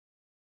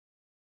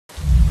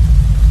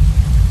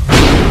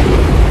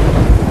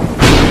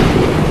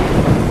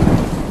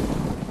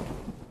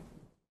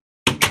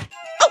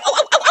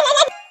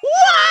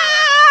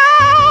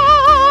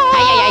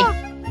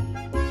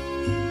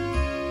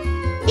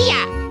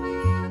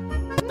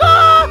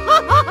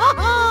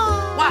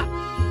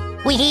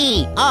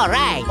Wee-hee! All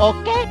right.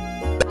 Okay.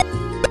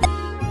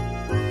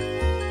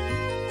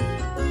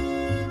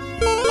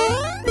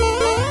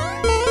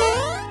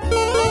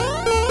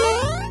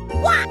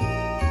 What?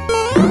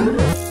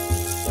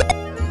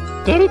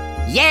 Get it?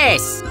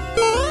 Yes.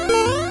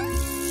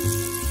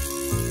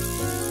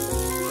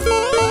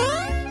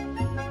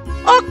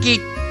 Okay.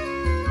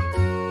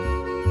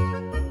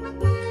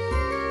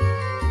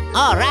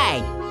 All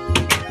right.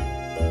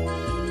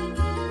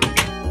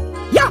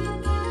 Yeah.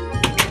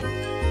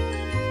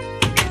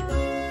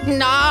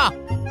 No.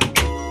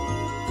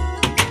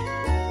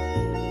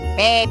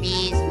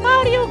 Babies.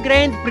 Mario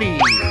Grand Prix.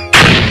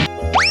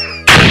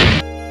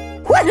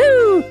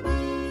 Woohoo!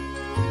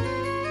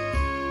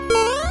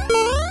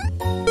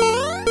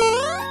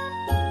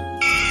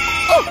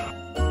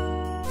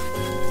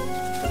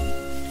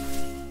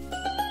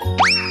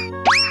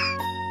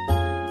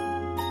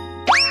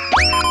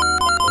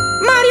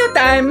 Mario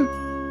time.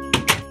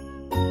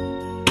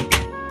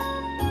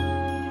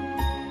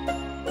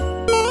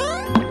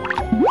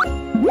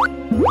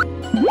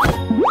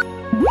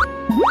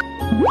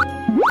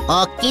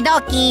 Okie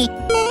dokie.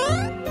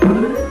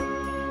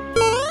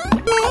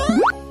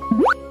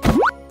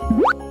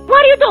 What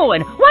are you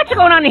doing? What's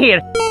going on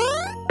here?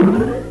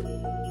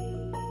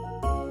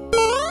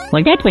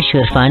 Well, that was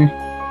sure fun.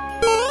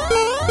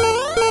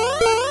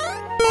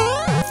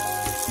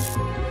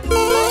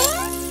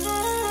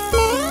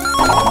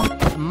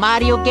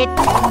 Mario get.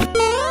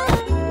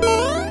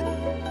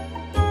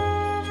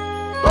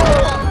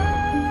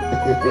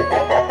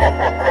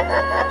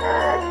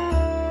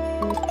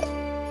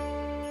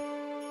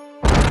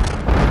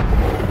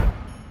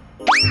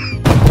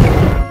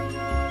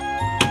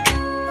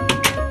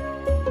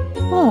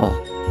 Oh.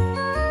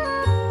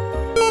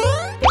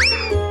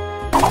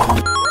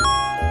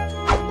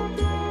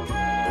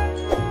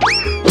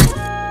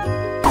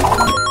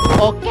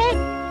 Okay.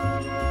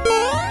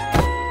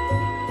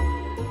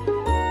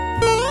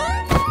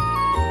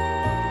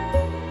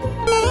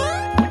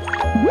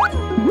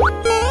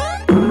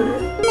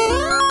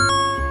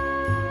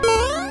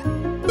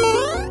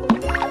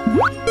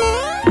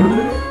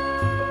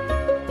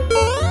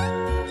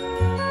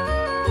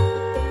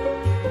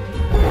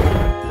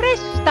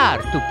 Press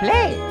start to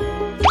play.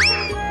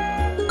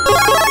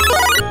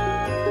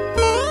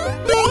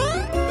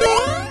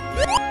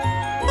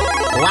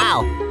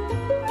 Wow.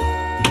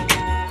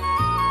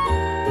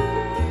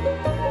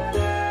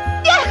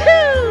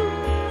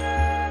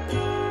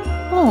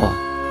 Oh.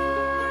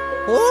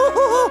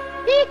 Ooh.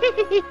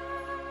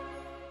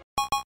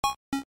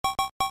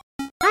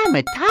 I'm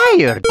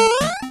tired.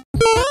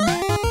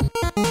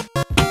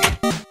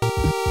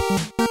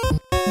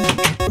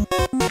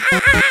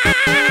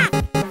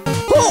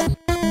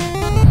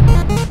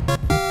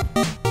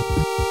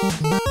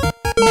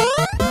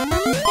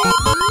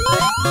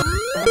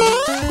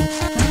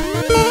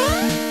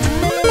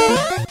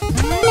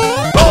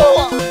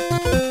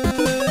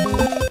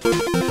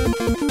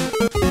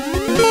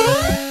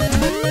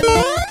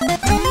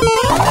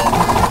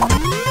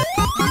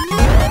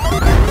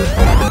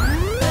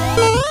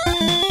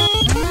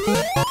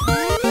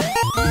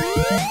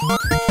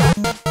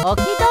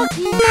 Okie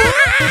dokie.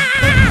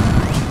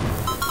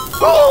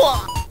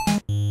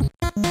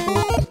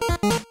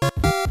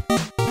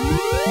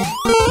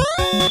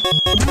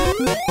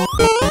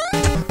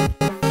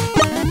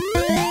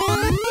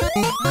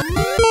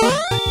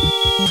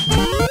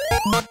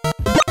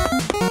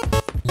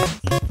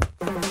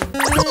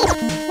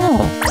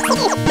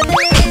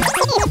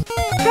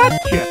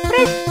 Gotcha.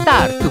 Press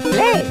start to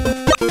play.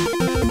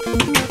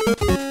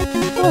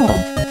 Oh.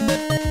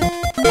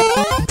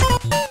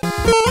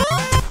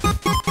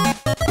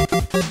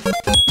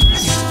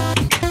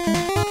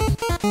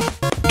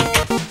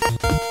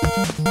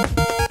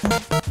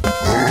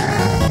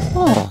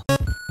 Oh.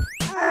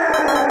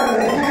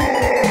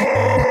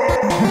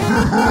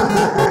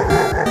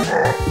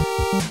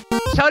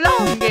 So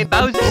long,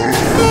 Bowser.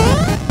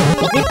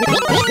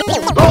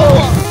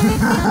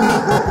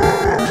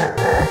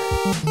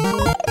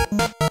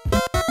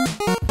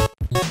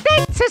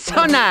 That's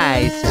so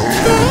nice.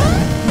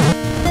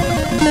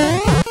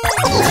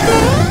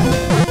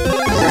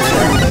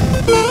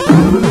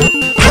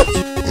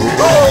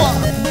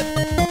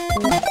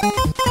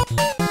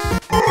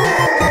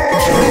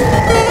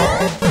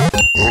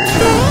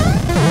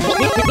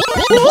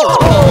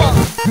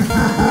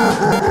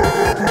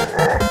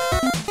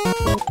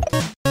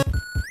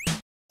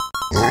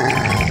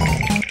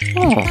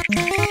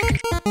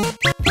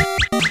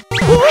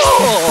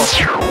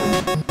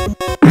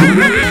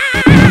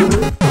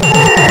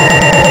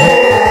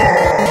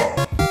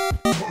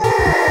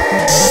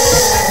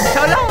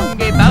 So long,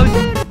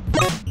 Bowser.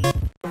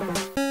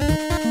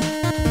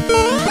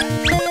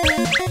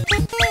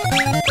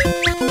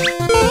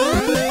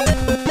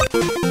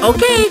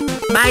 Okay.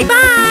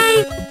 Bye-bye.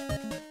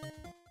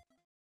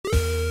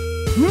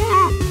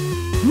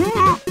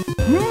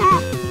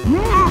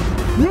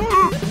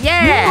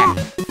 Yeah.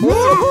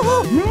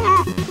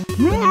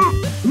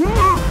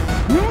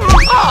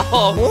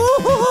 Oh.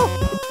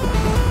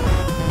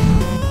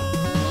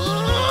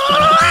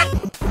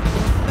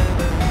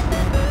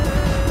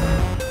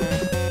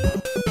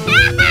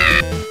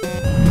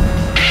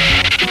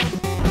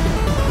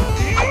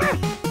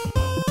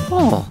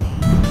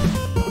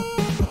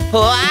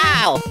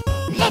 Wow!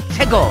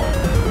 Let's go.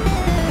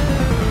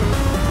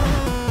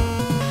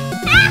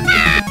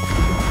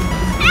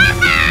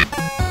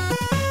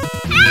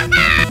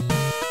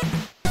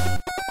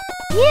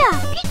 Yeah,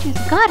 Peaches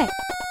got it.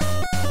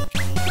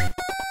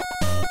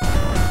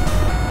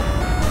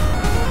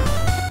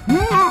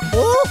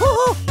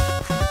 Ooh-hoo-hoo.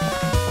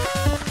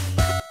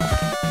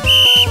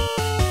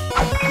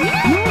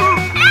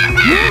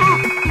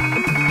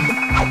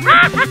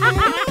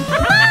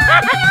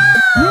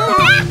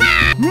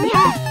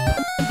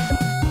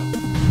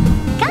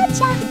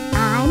 Gotcha.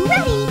 I'm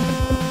ready.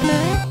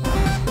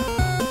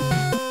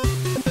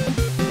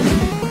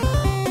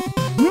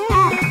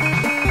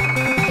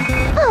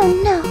 Oh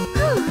no.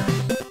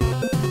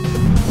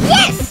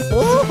 Yes!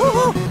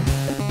 Ooh-hoo-hoo.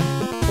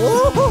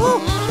 Ooh-hoo-hoo.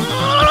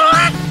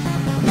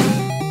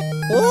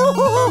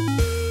 Ooh-hoo-hoo.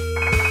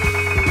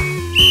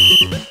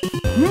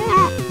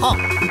 Oh.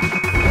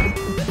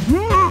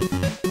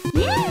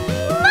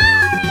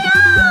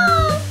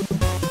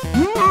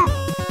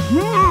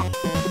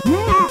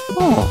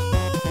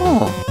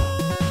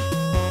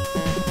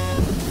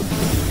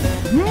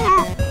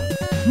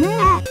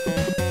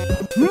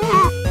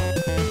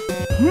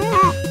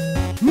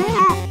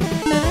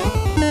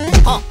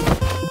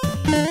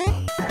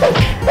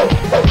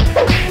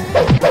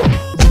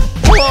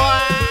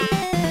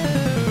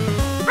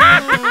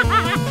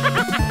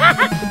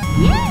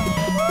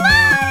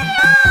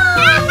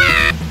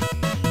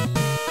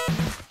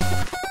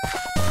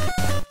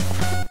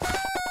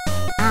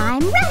 I'm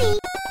ready.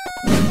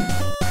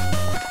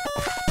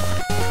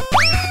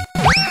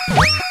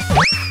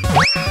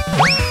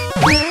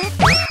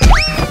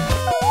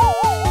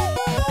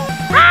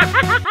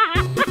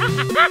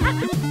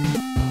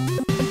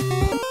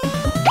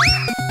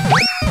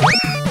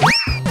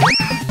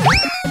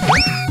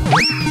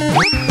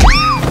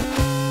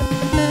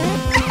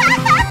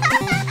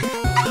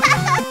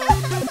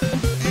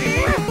 Oh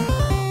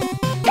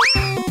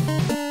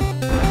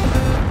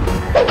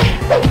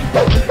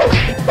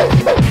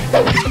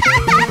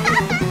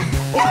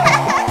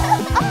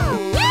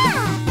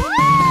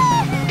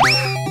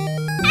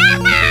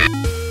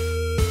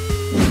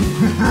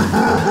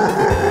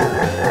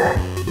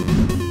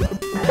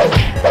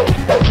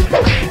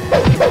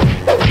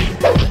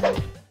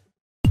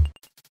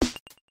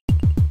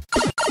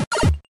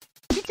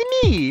It's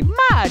me,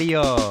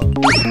 Mario.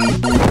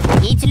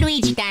 It's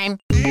Luigi time.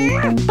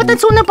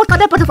 Patatsunan po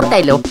kada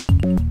patapatelo.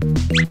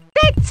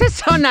 That's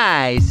so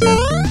nice.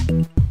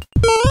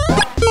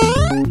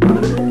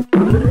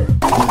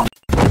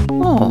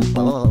 Oh.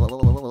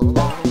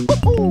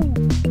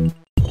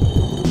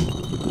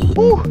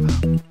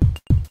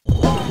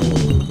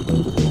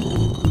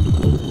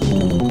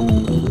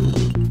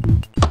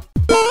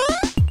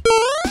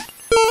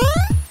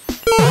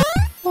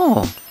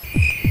 Oh.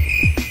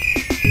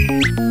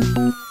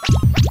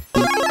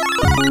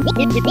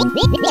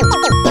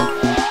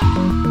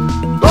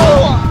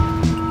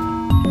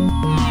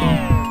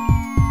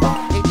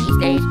 These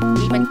days,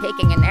 even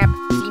taking a nap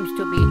seems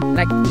to be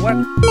like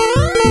work.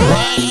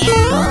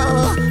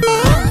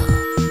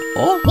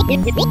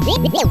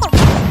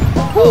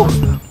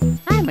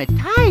 I'm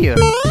tired.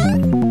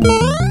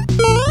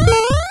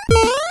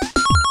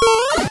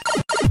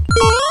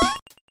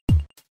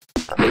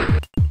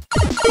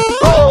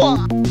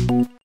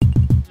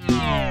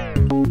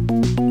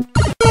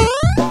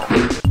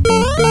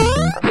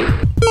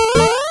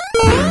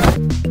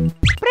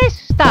 Press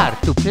start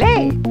to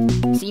play.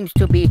 Seems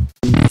to be.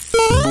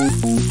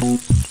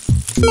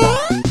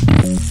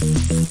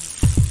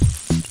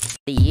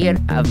 The year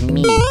of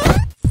me.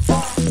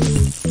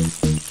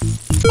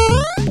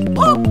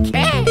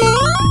 Okay.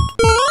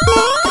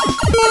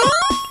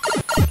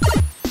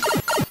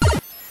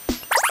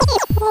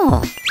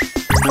 Oh.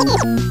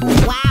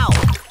 Wow.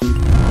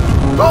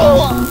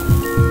 Wow.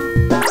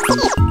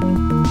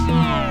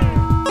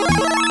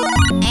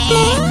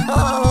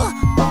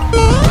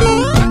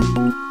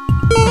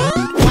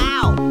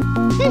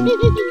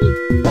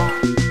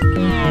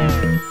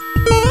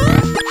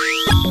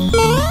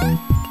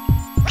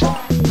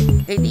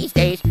 These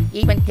days,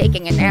 even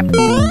taking a nap.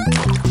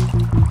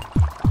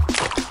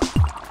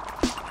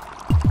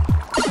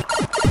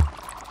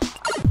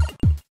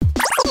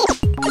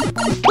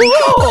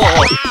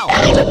 Wow.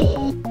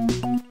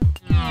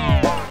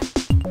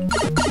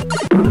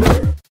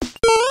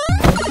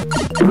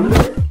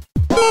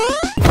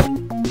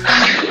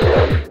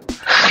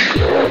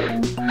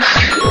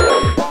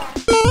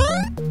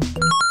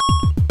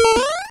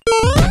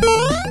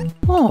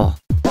 Oh.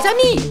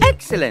 Sunny,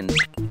 excellent.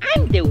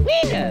 I'm the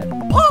winner.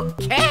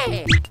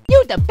 Okay. You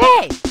the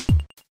best.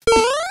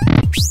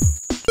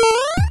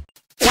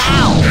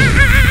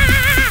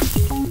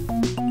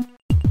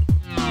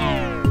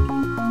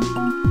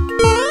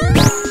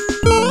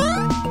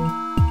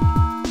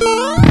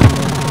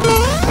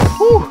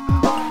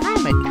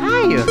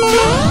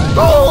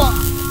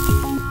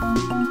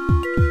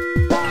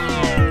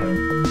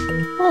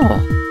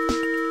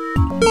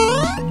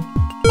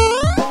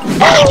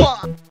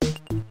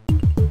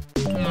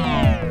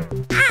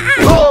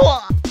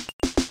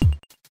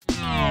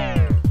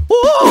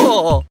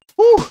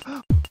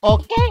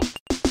 Okay.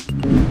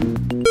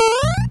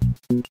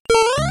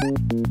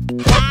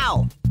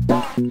 Wow.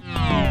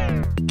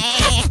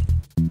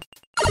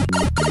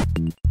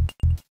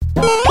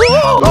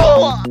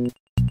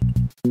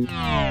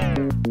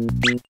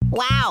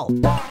 Wow.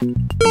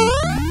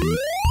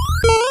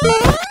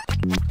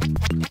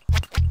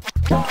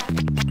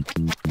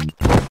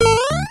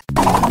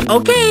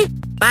 Okay,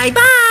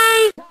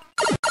 bye-bye!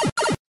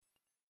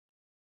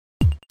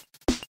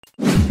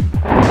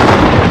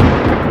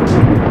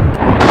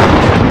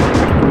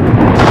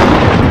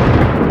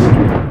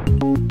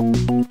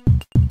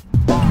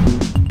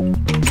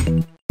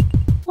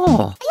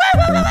 Oh.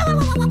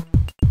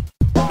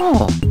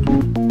 Oh.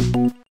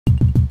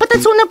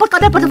 Patatsunan po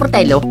kada pa sa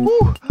fratello.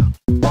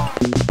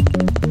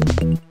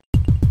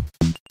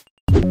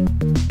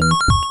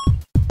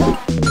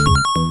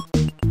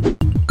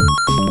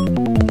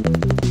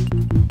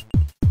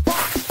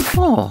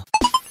 Oh.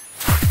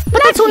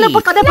 Patatsunan po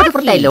kada pa sa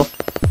fratello.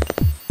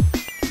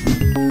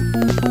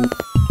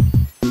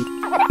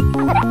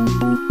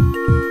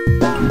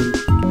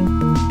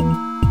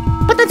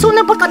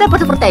 Patatsunan po kada pa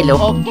sa fratello.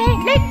 Okay,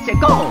 let's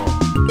go.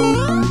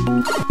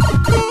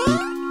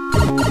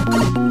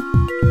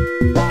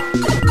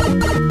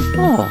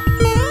 Oh.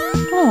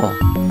 Oh.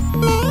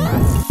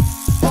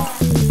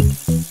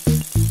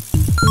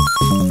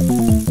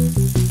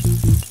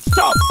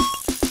 Stop.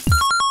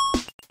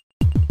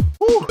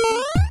 Oh.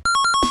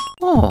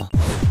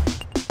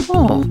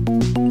 Oh.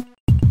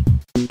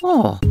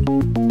 Oh.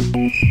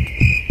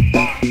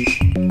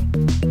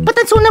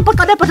 Patatsunan po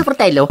kada pa sa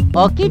fratello.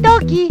 Okie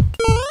dokie.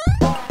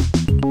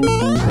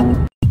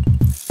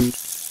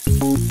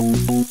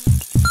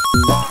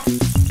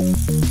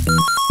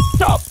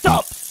 Stop,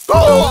 stop.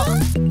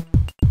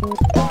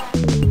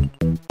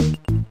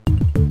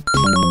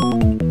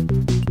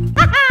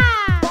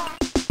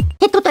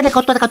 Ito talaga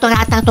ito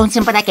ata itong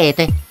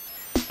simpadakete.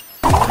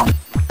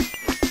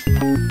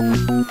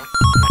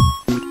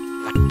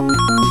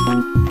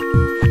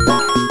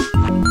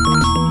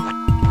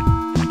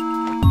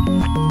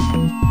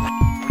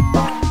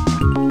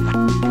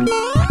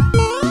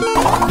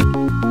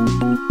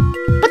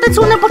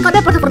 Patatsunan po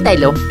kada pa sa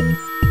fratello.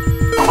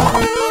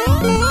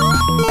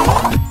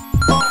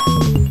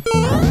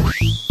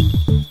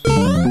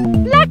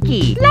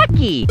 Lucky,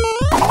 lucky.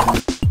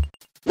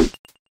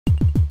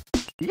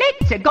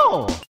 Let's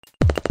go.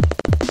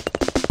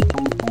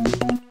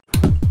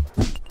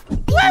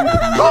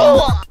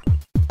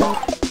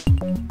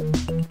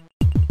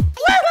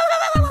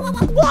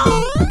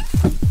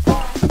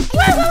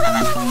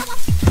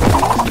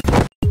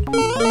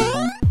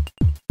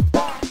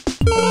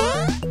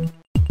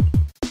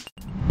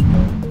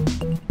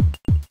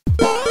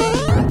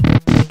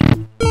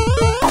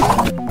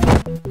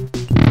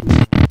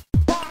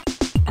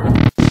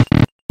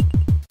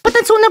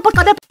 Patatsunan po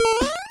kada.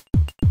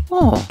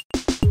 Oh.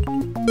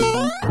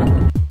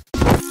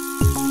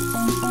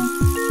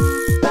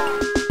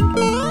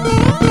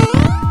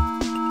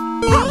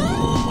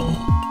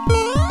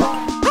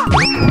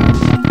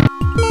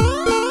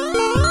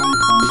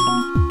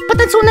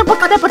 Patatsunan po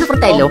kada pa sa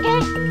fratello.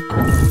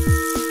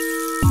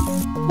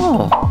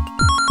 Oh.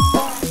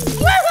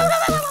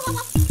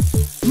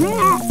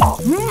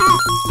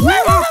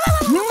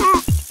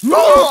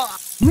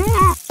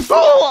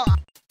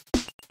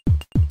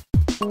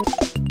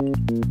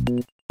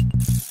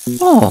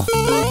 Oh.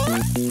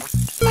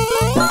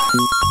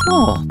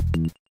 Oh.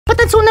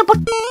 Patatsunan po.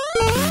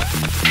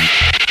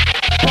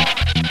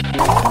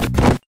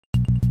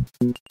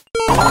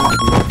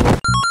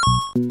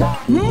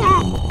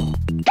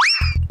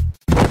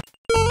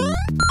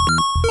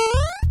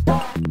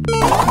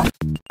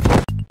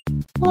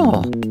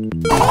 Oh.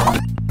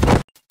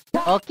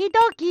 Okie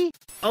dokie.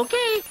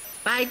 Okay,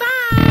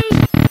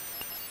 bye-bye!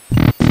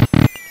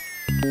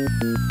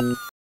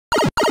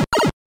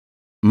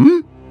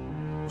 Hmm?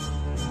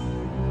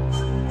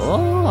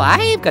 Oh,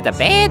 I've got a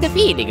bad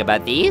feeling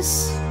about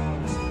this.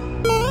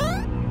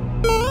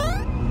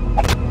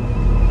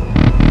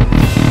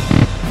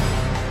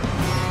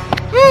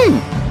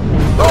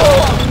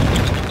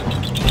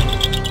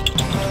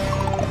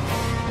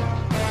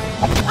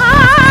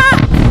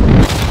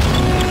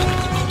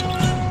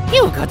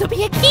 You gotta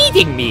be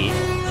kidding me!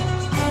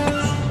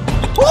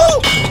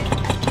 Oh.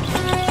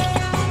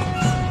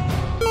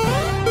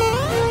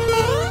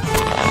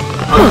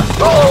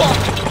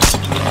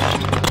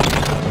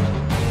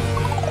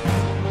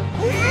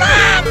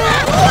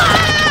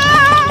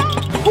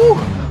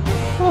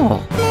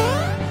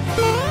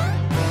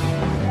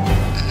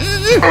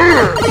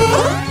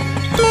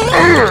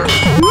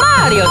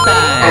 Mario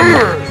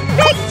time.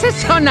 That's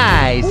so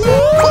nice.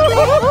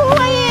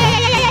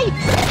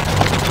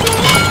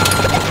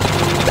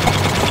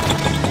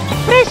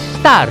 Press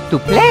start to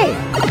play.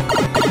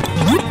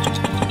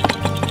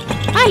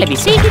 I'll be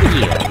sitting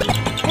here,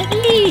 at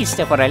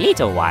least for a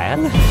little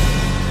while.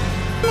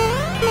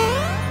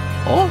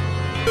 Oh.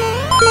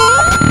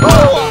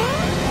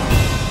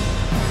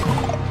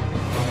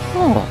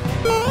 Oh.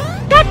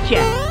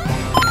 Gotcha.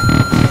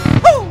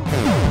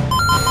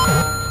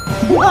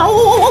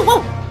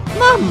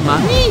 Mamma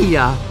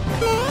mia!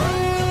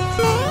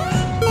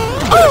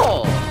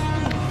 Oh!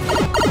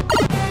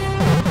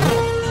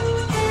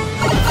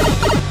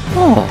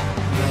 Oh!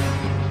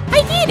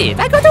 I did it!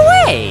 I got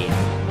away!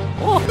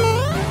 Oh!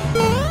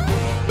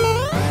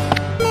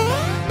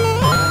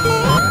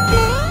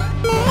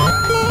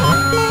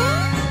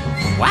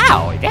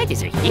 Wow, that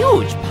is a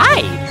huge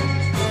pipe!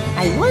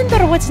 I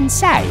wonder what's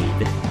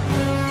inside.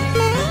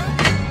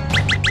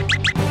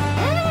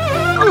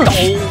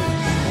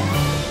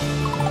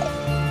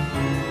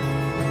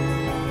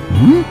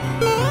 Hmm?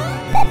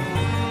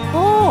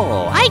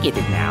 Oh, I get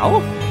it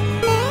now.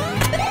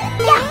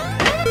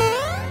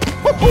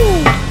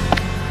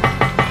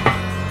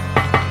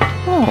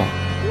 Oh!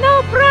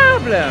 No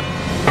problem!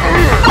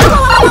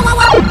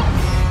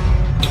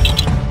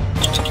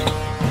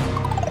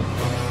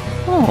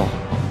 Oh!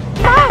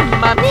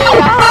 Mamma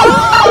mia!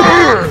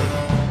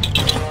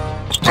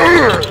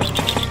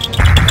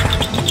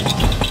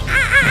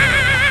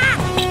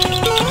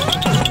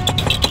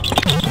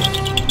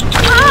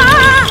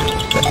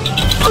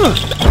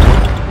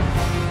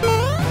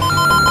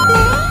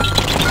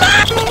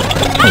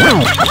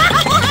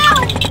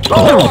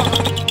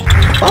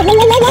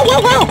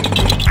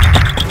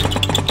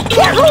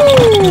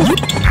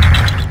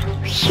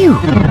 Phew!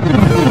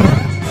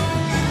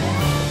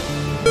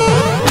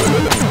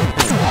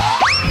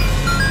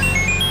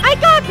 I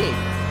got it!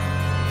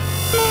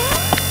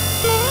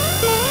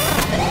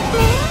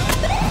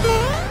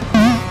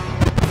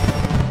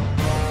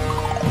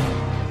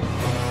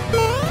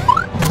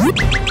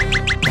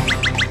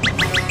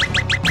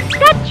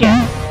 Gotcha!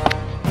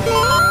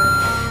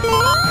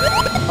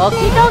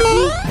 Okie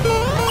dokie!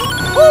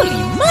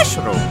 Holy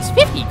mushrooms!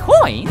 50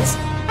 coins?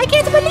 I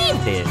can't believe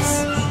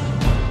this!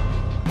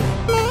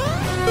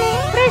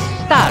 Press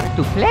start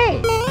to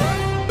play!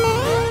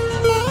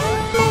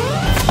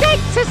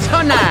 That's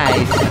so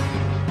nice!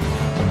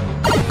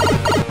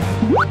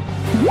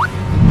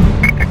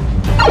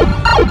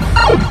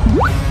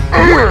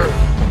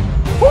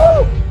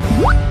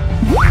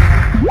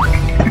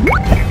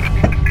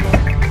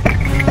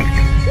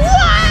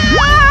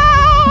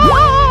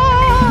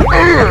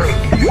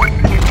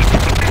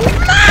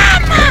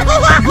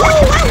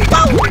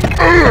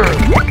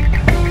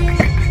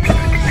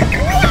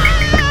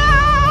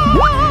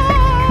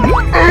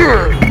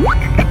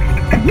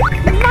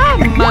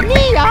 Mamma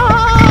mia!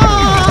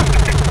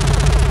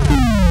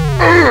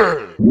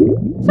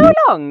 So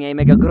long,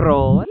 Mega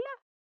Growl.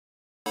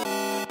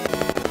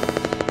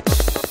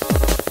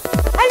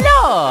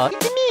 Hello,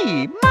 it's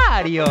me,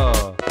 Mario.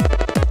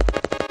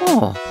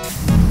 Oh!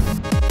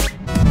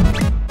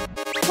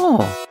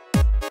 Oh!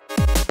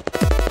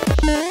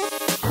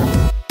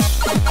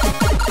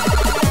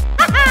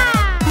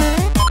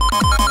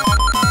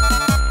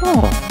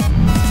 Oh!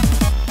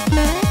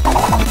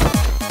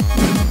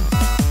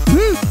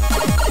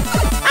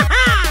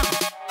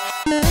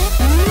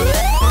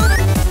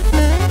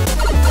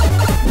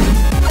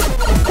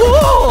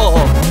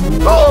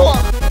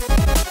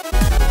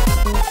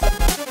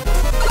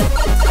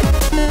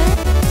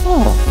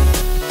 Oh!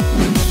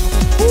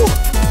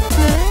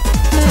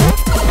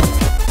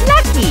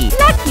 Lucky,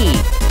 lucky.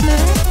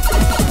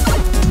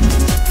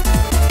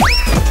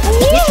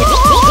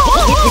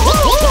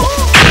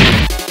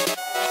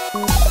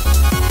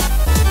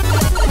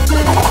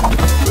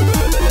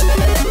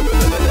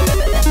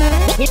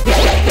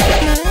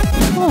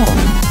 Oh!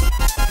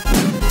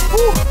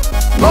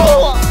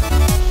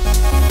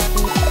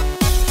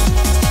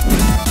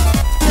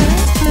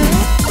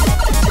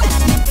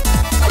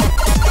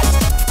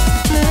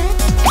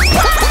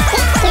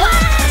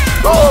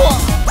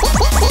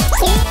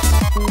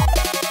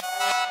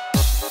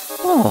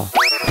 Oh!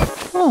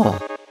 Oh!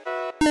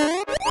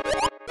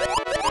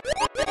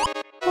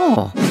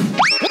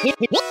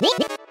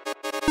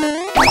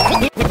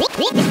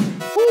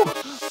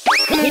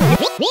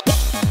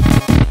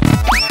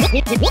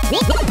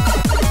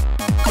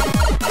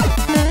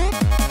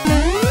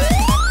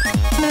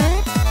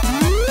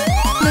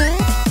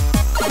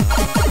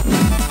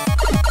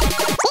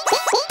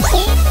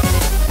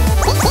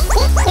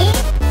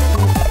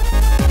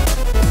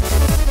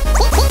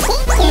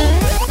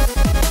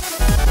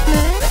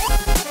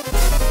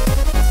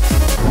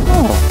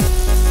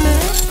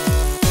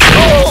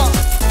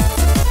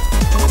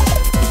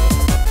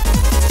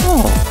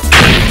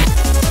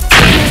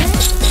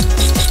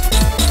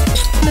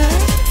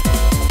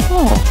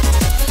 Oh!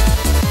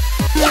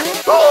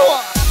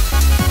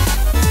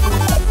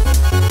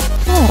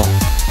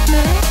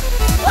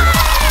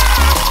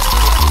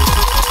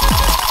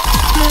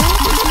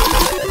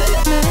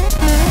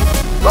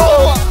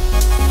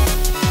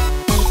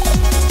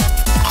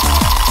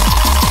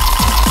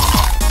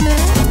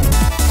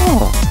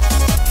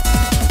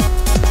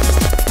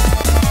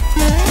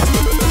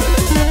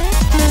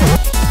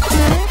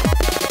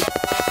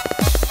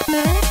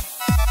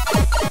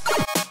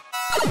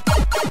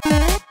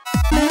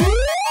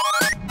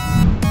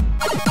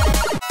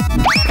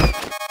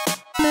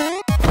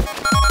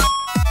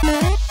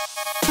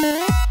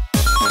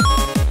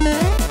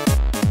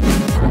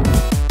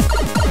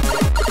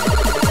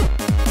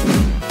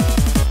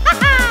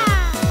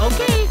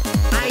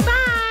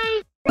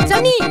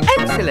 Sunny,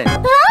 excellent.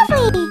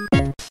 Lovely.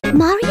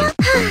 Mario.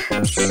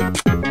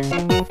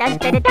 Dun, dun,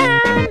 dun,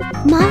 dun.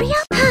 Mario.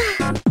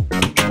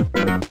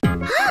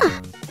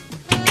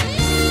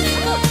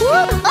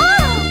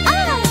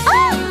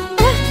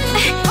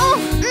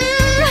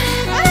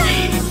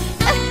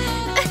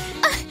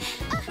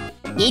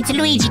 It's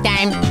Luigi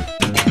time.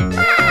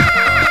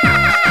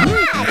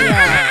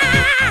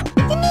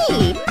 It's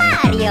me,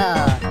 Mario.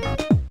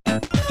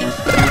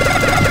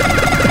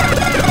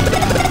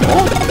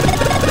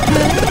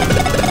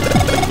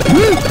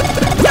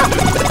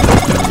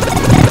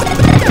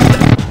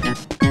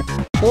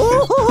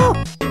 Oh,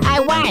 I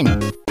won.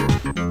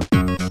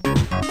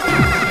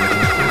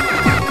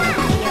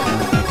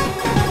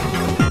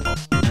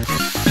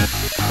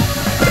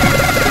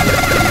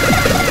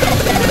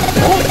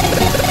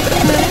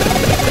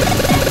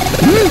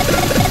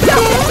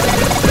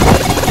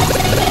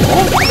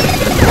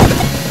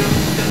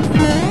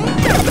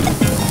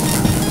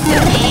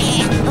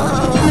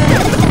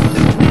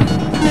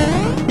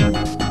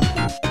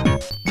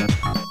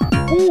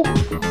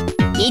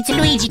 It's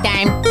Luigi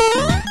time.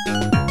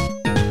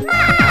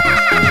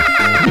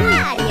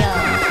 Mario.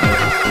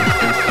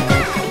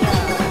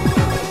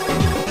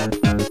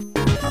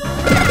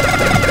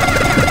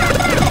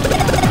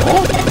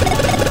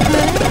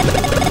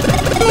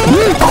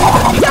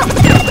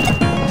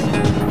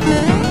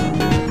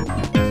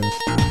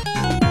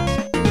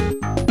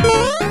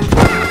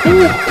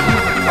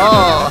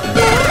 Oh.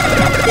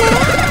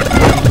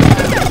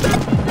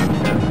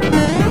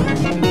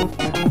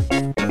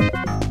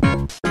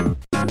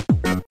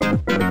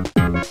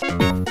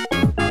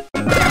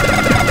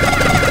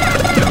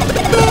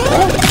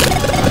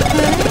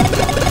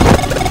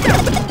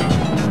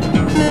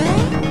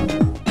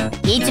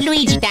 It's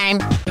Luigi time.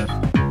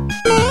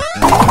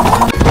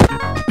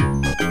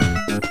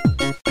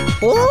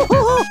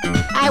 Oh,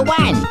 I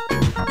won.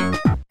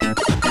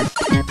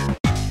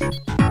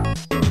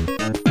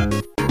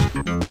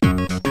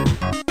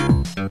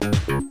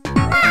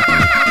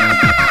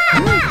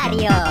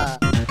 Mario.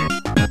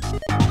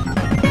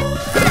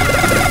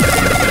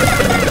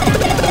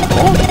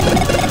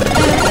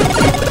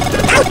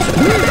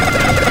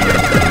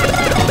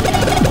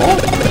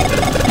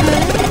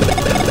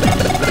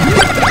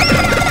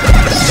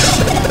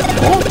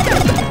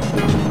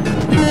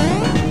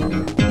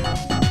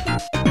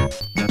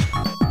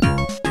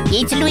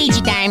 It's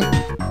Luigi time.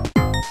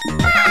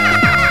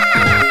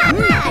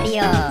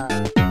 Mario.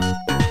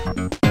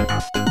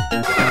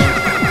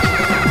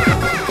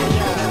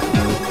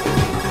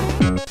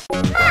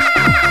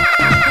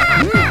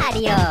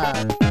 Mario.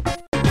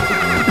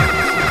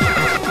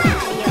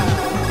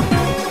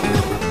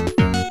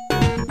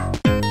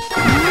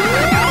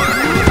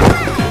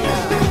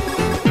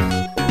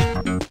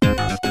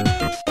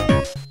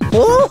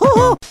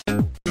 Oh.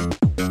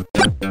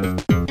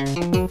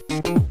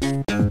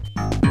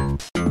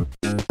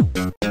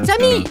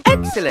 Sunny,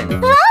 excellent.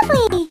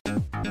 Lovely.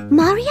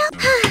 Mario.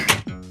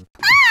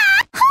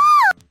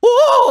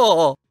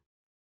 Oh!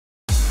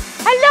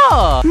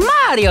 Hello!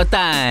 Mario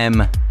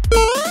time!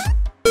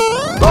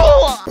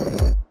 Oh!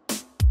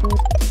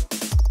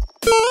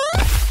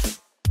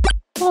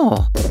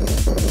 Oh!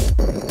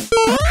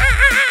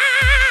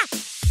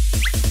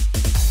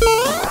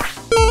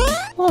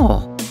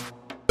 Oh!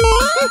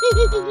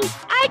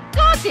 I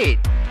got it.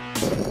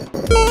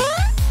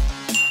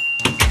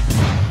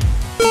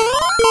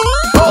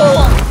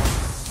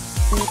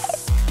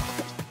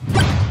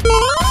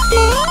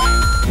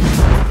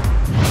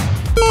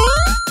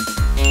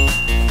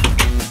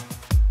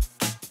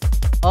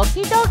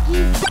 Okie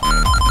dokie.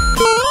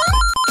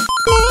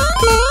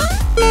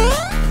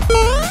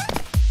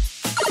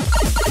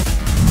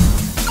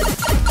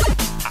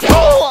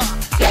 Oh!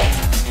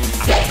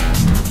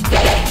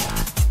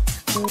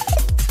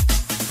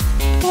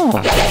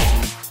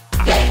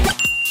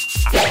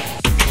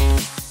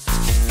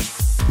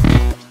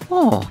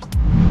 Oh!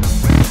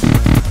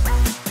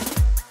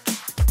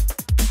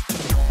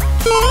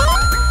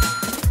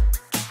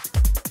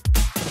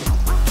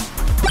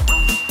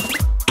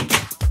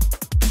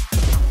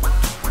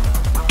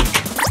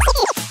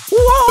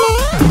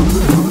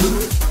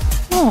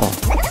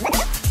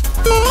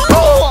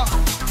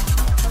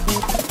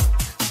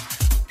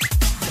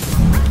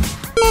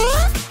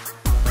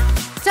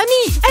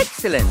 Sunny,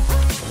 excellent.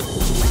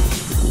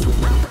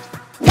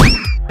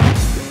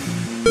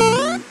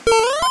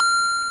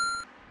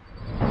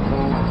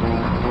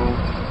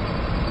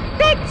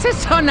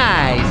 That's so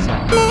nice.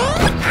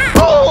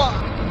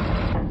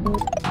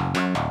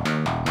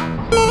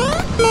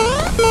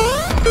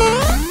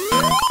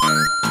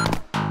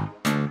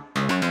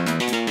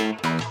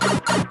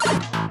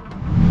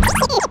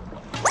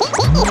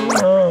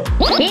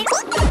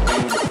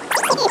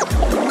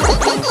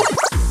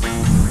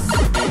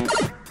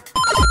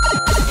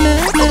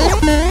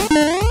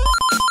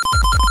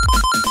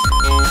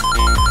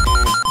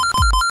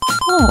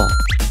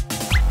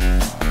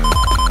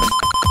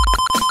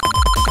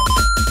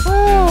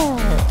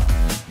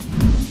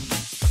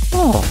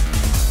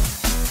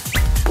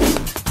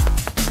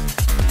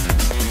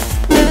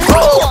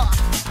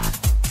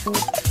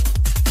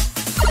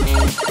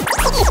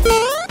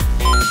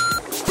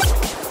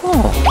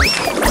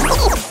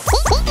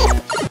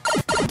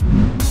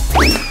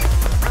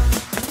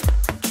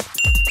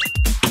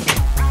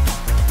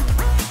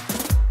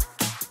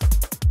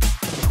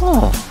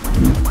 Oh.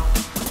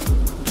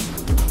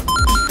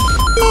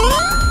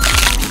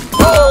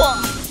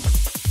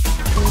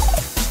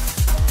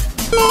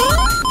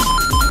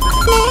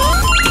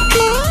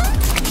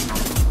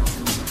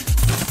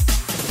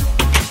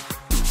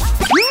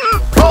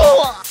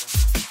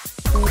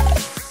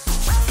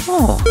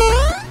 Oh.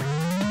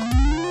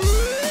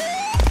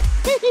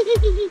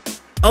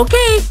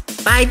 Okay,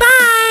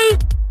 bye-bye!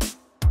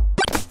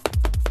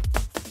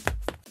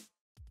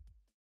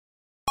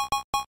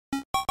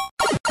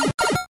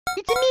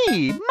 It's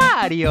me,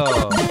 Mario!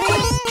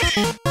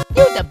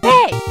 You're the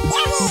best!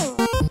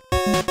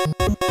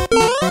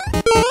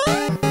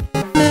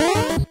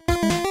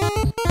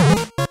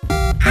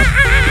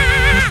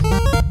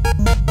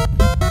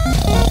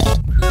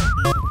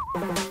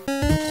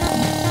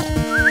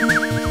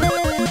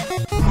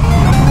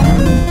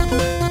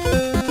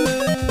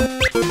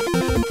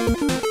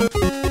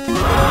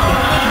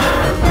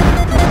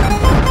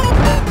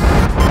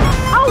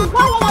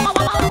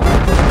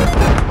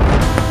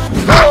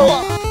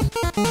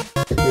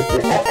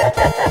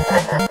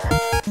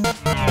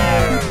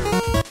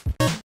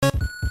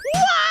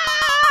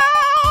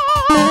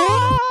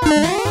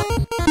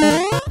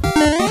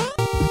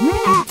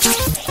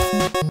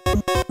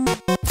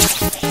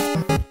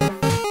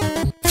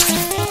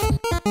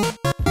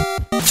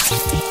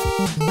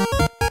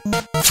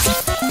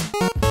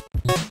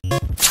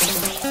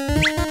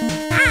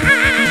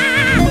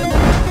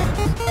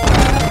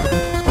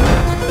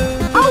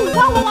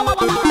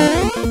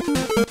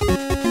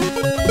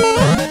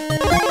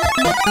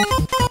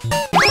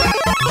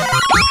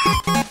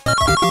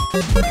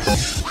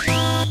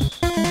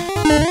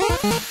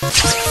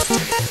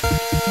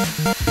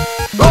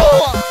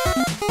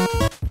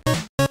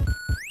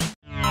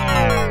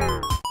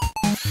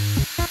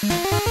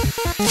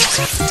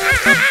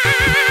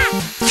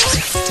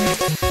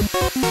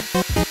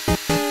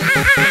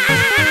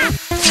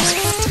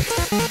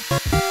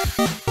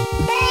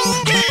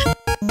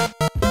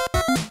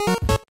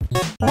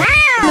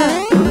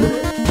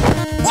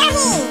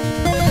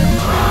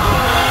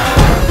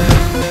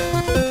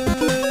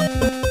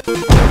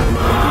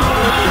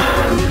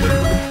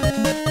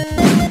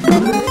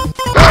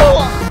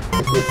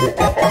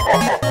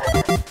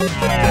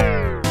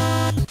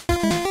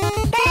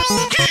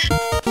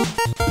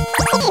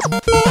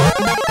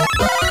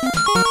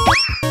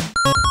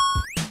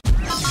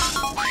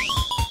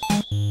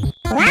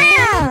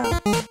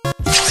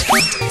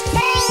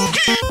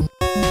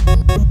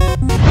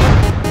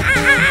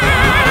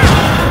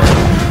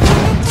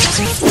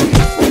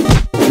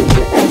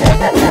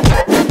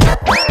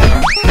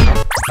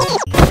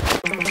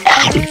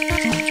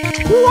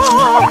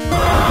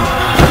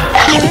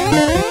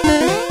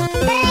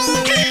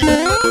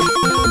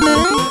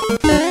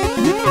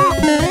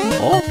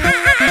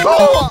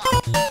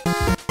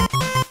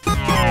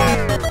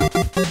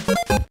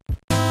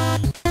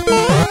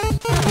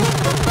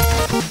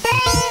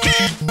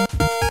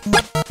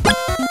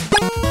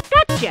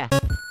 Gotcha!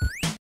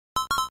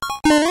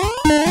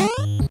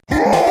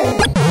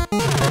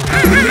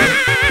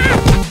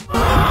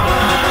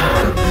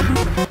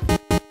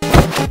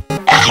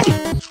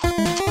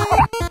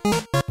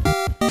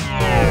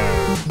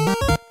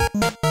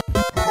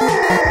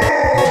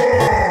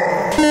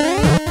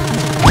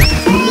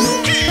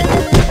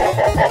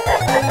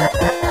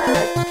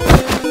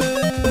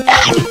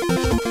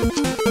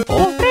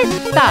 Oh, press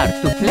start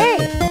to play.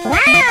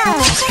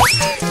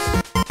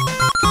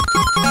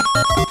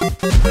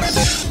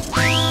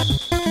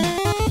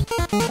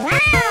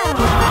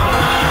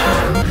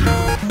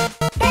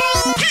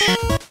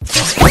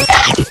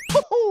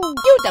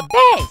 You're the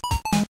best!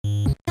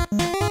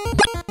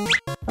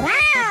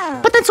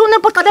 Patansunan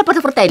po ka na pa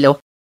sa fratello.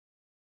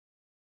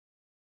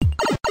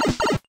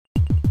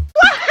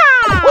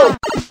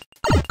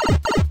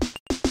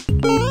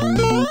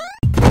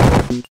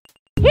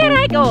 Here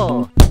I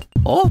go!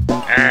 Oh.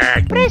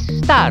 Press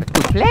start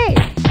to play.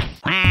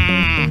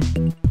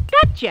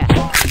 Gotcha!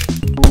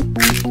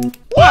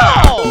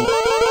 Whoa!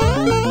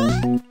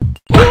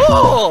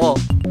 Whoa!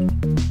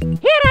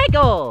 Here I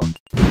go!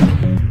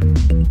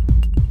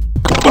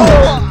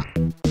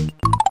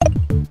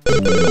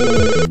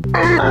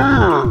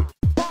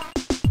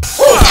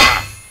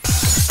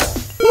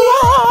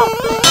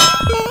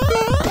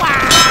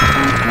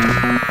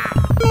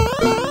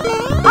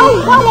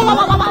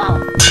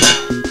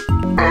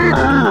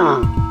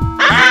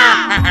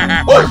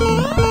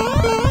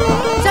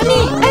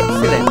 Sunny,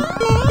 excellent!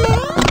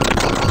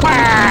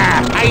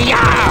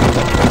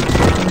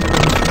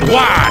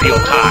 Wario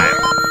time!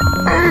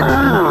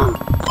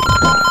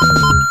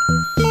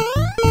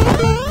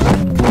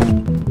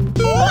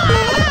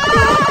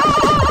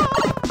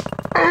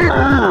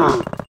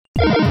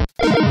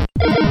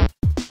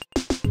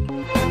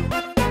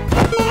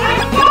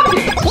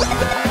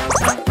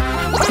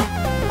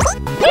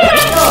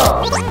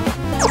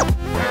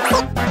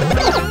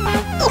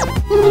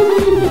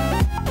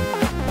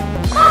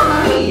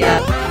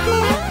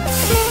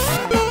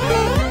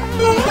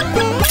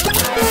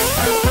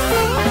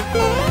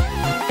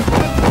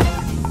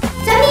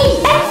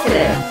 Sunny, excellent!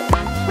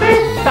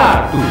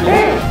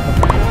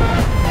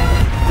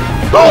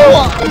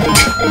 Oh!